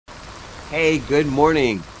Hey, good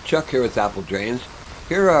morning. Chuck here with Apple Drains.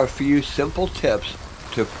 Here are a few simple tips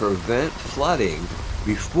to prevent flooding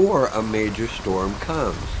before a major storm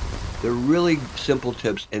comes. They're really simple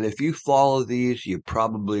tips, and if you follow these, you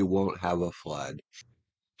probably won't have a flood.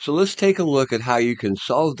 So let's take a look at how you can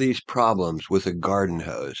solve these problems with a garden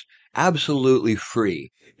hose. Absolutely free.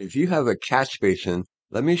 If you have a catch basin,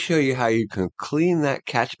 let me show you how you can clean that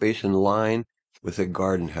catch basin line with a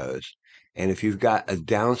garden hose. And if you've got a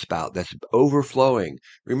downspout that's overflowing,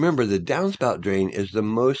 remember the downspout drain is the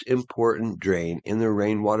most important drain in the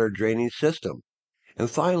rainwater drainage system. And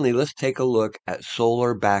finally, let's take a look at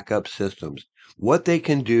solar backup systems, what they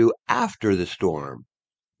can do after the storm.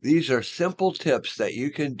 These are simple tips that you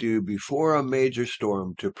can do before a major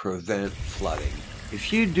storm to prevent flooding.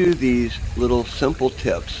 If you do these little simple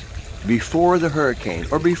tips before the hurricane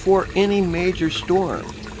or before any major storm,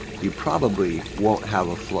 you probably won't have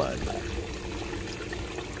a flood.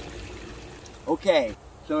 Okay,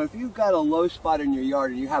 so if you've got a low spot in your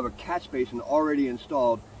yard and you have a catch basin already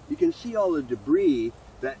installed, you can see all the debris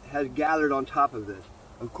that has gathered on top of this.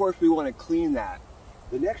 Of course, we want to clean that.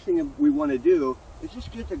 The next thing we want to do is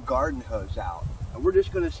just get the garden hose out. And we're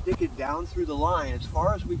just going to stick it down through the line as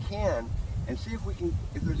far as we can and see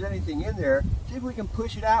if there's anything in there, see if we can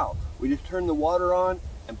push it out. We just turn the water on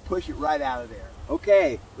and push it right out of there.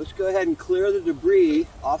 Okay, let's go ahead and clear the debris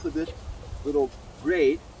off of this little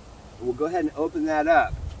grate. We'll go ahead and open that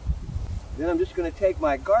up. Then I'm just going to take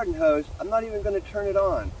my garden hose. I'm not even going to turn it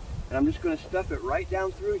on. And I'm just going to stuff it right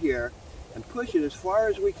down through here and push it as far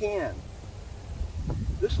as we can.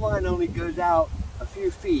 This line only goes out a few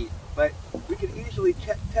feet, but we can easily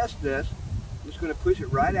test this. I'm just going to push it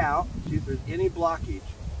right out, see if there's any blockage.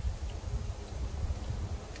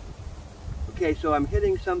 Okay, so I'm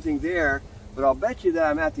hitting something there, but I'll bet you that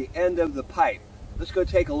I'm at the end of the pipe. Let's go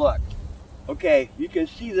take a look. Okay, you can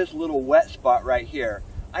see this little wet spot right here.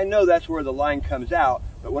 I know that's where the line comes out,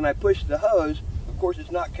 but when I push the hose, of course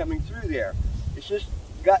it's not coming through there. It's just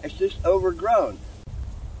overgrown.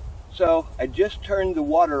 So I just turned the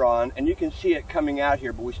water on and you can see it coming out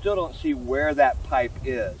here, but we still don't see where that pipe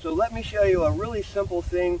is. So let me show you a really simple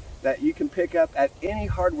thing that you can pick up at any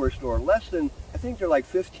hardware store. Less than, I think they're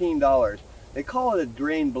like $15. They call it a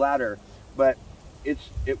drain bladder, but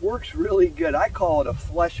it works really good. I call it a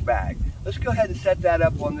flush bag. Let's go ahead and set that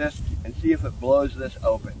up on this and see if it blows this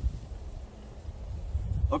open.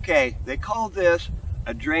 Okay, they call this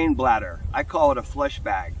a drain bladder. I call it a flush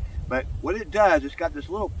bag. But what it does, it's got this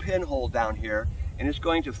little pinhole down here, and it's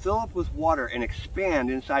going to fill up with water and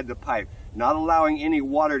expand inside the pipe, not allowing any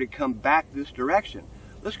water to come back this direction.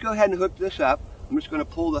 Let's go ahead and hook this up. I'm just going to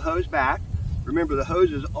pull the hose back. Remember, the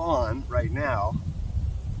hose is on right now.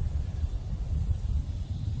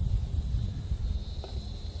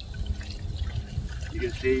 You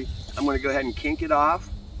can see I'm going to go ahead and kink it off.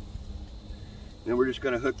 Then we're just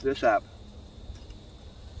going to hook this up.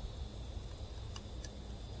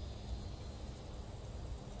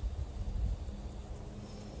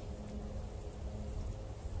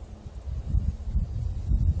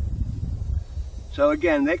 So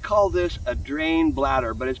again, they call this a drain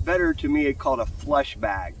bladder, but it's better to me called a flush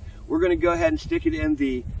bag. We're going to go ahead and stick it in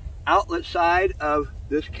the outlet side of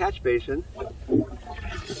this catch basin.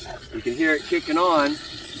 You can hear it kicking on,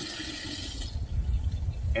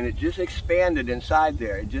 and it just expanded inside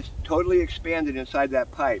there. It just totally expanded inside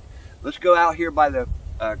that pipe. Let's go out here by the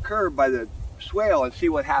curb, by the swale, and see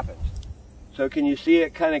what happens. So can you see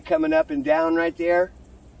it kind of coming up and down right there?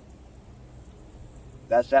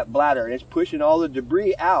 That's that bladder, and it's pushing all the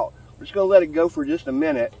debris out. We're just going to let it go for just a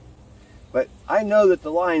minute. But I know that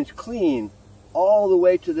the line's clean all the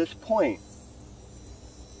way to this point.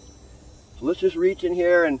 So let's just reach in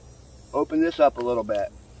here and open this up a little bit.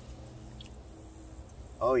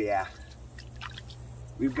 Oh yeah.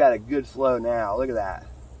 We've got a good flow now. Look at that.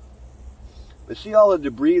 But see all the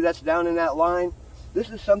debris that's down in that line? This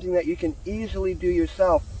is something that you can easily do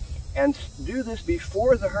yourself. And do this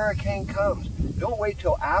before the hurricane comes. Don't wait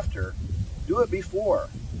till after. Do it before.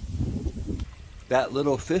 That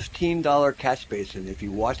little $15 catch basin, if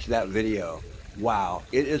you watch that video, wow,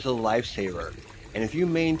 it is a lifesaver. And if you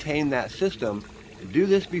maintain that system, do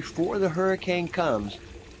this before the hurricane comes,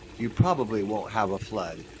 you probably won't have a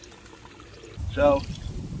flood. So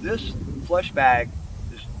this flush bag,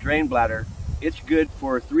 this drain bladder, it's good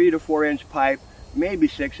for 3 to 4 inch pipe, maybe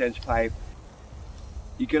 6-inch pipe.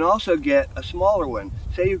 You can also get a smaller one.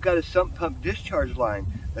 Say you've got a sump pump discharge line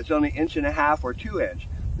that's only 1.5 inches or 2 inch.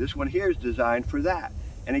 This one here is designed for that.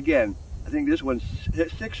 And again, I think this one's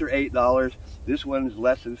 $6 or $8. This one's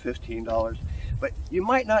less than $15. But you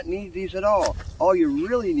might not need these at all. All you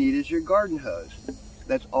really need is your garden hose.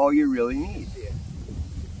 That's all you really need.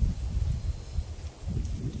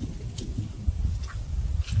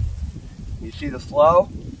 You see the flow?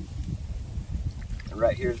 And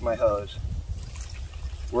right here's my hose.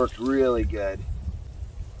 Worked really good.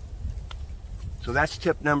 So that's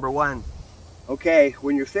tip number one. Okay,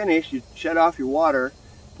 when you're finished, you shut off your water,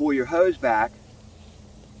 pull your hose back,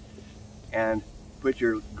 and put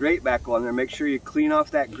your grate back on there. Make sure you clean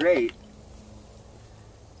off that grate.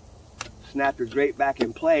 Snap your grate back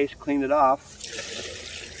in place, clean it off.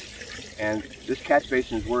 And this catch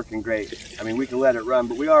basin is working great. I mean, we can let it run,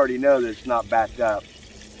 but we already know that it's not backed up.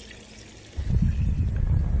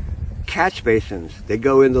 Catch basins, they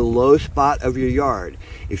go in the low spot of your yard.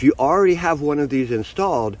 If you already have one of these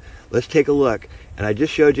installed, let's take a look. And I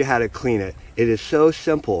just showed you how to clean it. It is so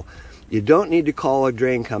simple. You don't need to call a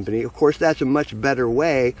drain company. Of course, that's a much better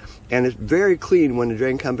way, and it's very clean when the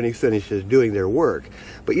drain company finishes doing their work.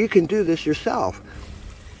 But you can do this yourself.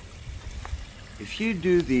 If you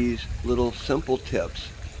do these little simple tips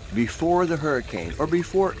before the hurricane or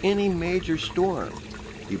before any major storm,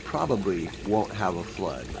 you probably won't have a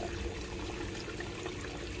flood.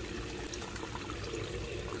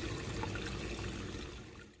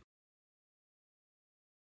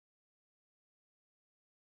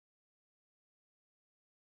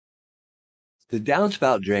 The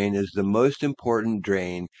downspout drain is the most important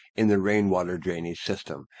drain in the rainwater drainage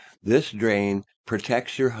system. This drain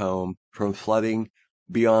protects your home from flooding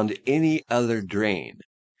beyond any other drain.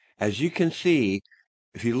 As you can see,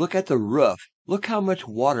 if you look at the roof, look how much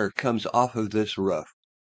water comes off of this roof.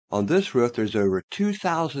 On this roof, there's over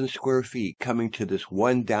 2,000 square feet coming to this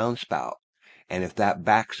one downspout. And if that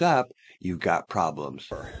backs up, you've got problems.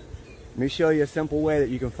 Let me show you a simple way that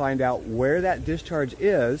you can find out where that discharge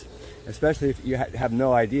is, especially if you have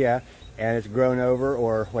no idea and it's grown over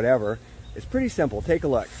or whatever. It's pretty simple. Take a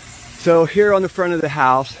look. So here on the front of the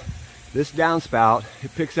house, this downspout,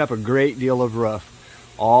 it picks up a great deal of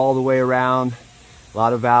roof all the way around, a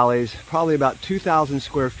lot of valleys, probably about 2,000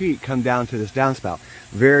 square feet come down to this downspout.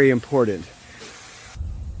 Very important.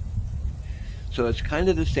 So it's kind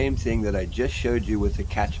of the same thing that I just showed you with the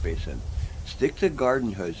catch basin. Stick the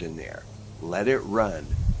garden hose in there, let it run,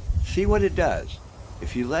 see what it does.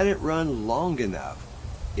 If you let it run long enough,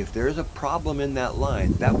 if there's a problem in that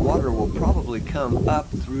line, that water will probably come up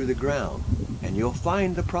through the ground and you'll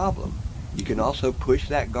find the problem. You can also push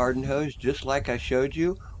that garden hose just like I showed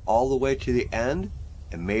you all the way to the end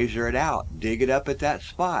and measure it out, dig it up at that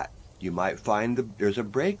spot. You might find there's a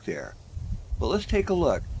break there. But let's take a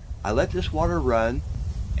look. I let this water run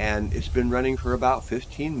and it's been running for about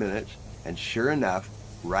 15 minutes. And sure enough,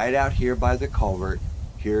 right out here by the culvert,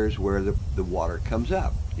 here's where the water comes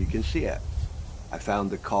up. You can see it. I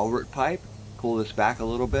found the culvert pipe. Pull this back a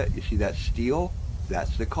little bit. You see that steel?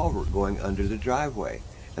 That's the culvert going under the driveway.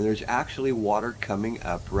 And there's actually water coming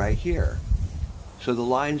up right here. So the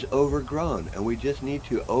line's overgrown and we just need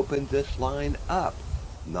to open this line up.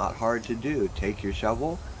 Not hard to do. Take your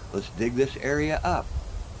shovel. Let's dig this area up.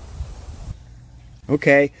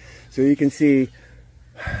 Okay, so you can see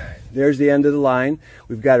there's the end of the line.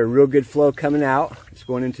 We've got a real good flow coming out. It's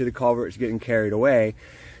going into the culvert. It's getting carried away.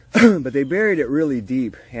 But they buried it really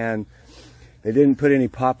deep and they didn't put any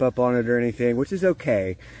pop-up on it or anything, which is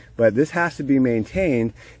okay. But this has to be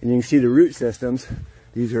maintained. And you can see the root systems.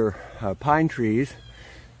 These are pine trees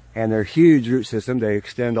and they're huge root system. They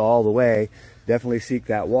extend all the way. Definitely seek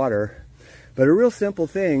that water. But a real simple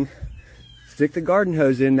thing, stick the garden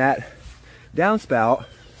hose in that downspout,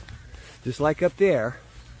 just like up there.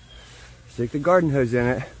 Stick the garden hose in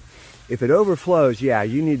it. If it overflows, yeah,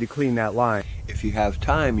 you need to clean that line. If you have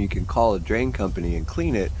time, you can call a drain company and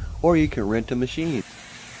clean it, or you can rent a machine.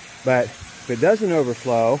 But if it doesn't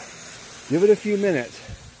overflow, give it a few minutes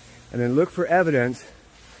and then look for evidence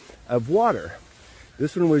of water.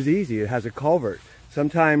 This one was easy. It has a culvert.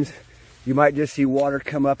 Sometimes you might just see water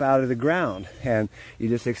come up out of the ground and you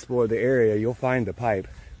just explore the area. You'll find the pipe.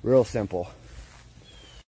 Real simple.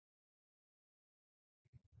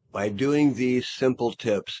 By doing these simple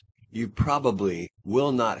tips, you probably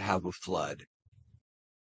will not have a flood.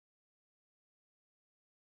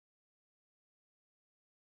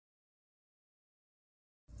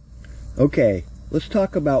 Okay, let's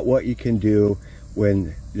talk about what you can do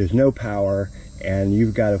when there's no power and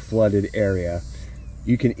you've got a flooded area.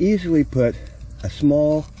 You can easily put a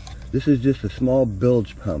small, this is just a small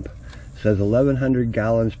bilge pump. It says 1,100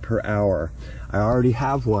 gallons per hour. I already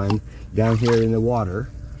have one down here in the water,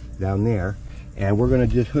 down there, and we're going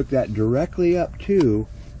to just hook that directly up to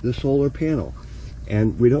the solar panel.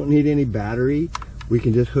 And we don't need any battery. We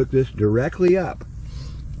can just hook this directly up.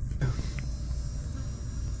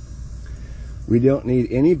 We don't need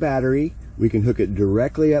any battery. We can hook it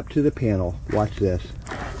directly up to the panel. Watch this.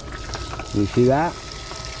 Can you see that?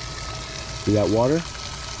 See that water?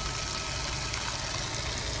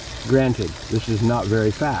 Granted, this is not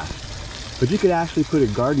very fast, but you could actually put a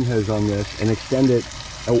garden hose on this and extend it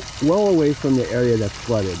well away from the area that's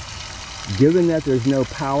flooded. Given that there's no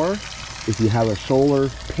power, if you have a solar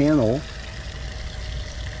panel,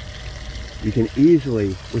 you can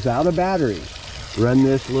easily, without a battery, run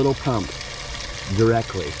this little pump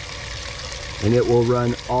directly. And it will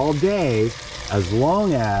run all day as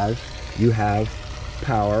long as you have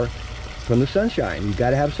power from the sunshine. You've got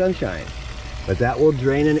to have sunshine. But that will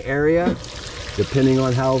drain an area depending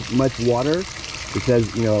on how much water,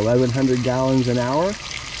 because 1,100 gallons an hour,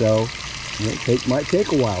 so it might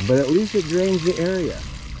take a while, but at least it drains the area.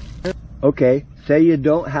 Okay, say you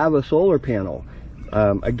don't have a solar panel.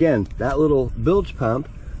 Again, that little bilge pump,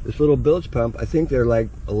 I think they're like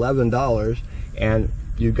 $11, and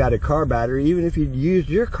you've got a car battery. Even if you used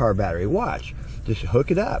your car battery, watch, just hook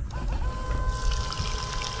it up.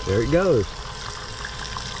 There it goes.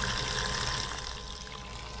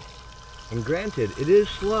 And granted, it is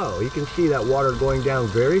slow. You can see that water going down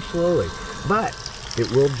very slowly, but it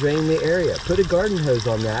will drain the area. Put a garden hose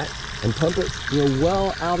on that and pump it,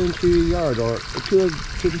 well out into your yard or to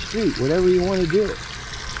the street, whatever you want to do.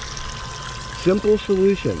 Simple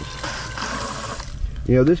solutions.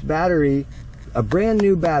 This battery, a brand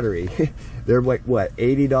new battery, they're like what,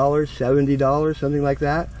 $80, $70, something like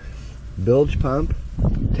that. Bilge pump,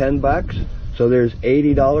 $10. So there's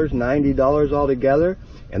 $80, $90 altogether.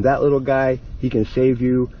 And that little guy, he can save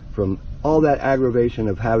you from all that aggravation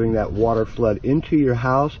of having that water flood into your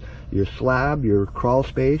house, your slab, your crawl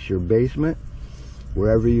space, your basement,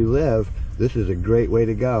 wherever you live. This is a great way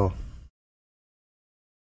to go.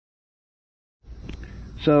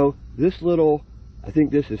 So this little, I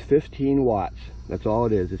think this is 15 watts. That's all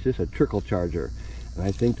it is. It's just a trickle charger. And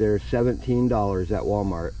I think they're $17 at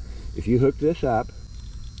Walmart. If you hook this up,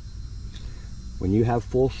 when you have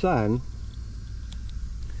full sun,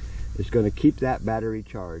 it's going to keep that battery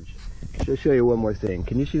charged. So I'll show you one more thing.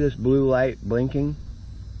 Can you see this blue light blinking?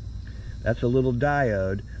 That's a little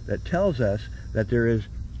diode that tells us that there is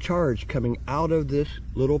charge coming out of this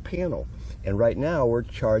little panel. And right now we're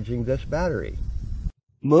charging this battery.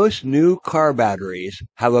 Most new car batteries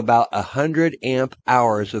have about 100 amp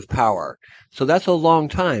hours of power. So that's a long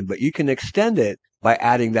time, but you can extend it by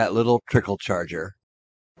adding that little trickle charger.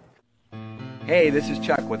 Hey, this is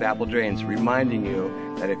Chuck with Apple Drains, reminding you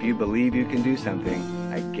that if you believe you can do something,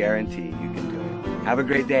 I guarantee you can do it. Have a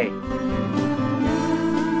great day.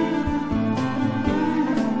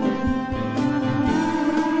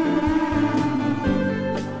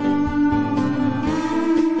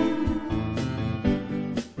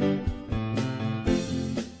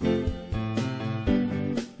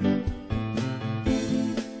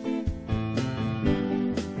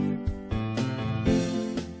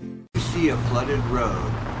 See a flooded road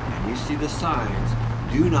and you see the signs,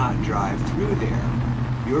 do not drive through there.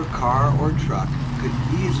 Your car or truck could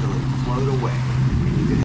easily float away.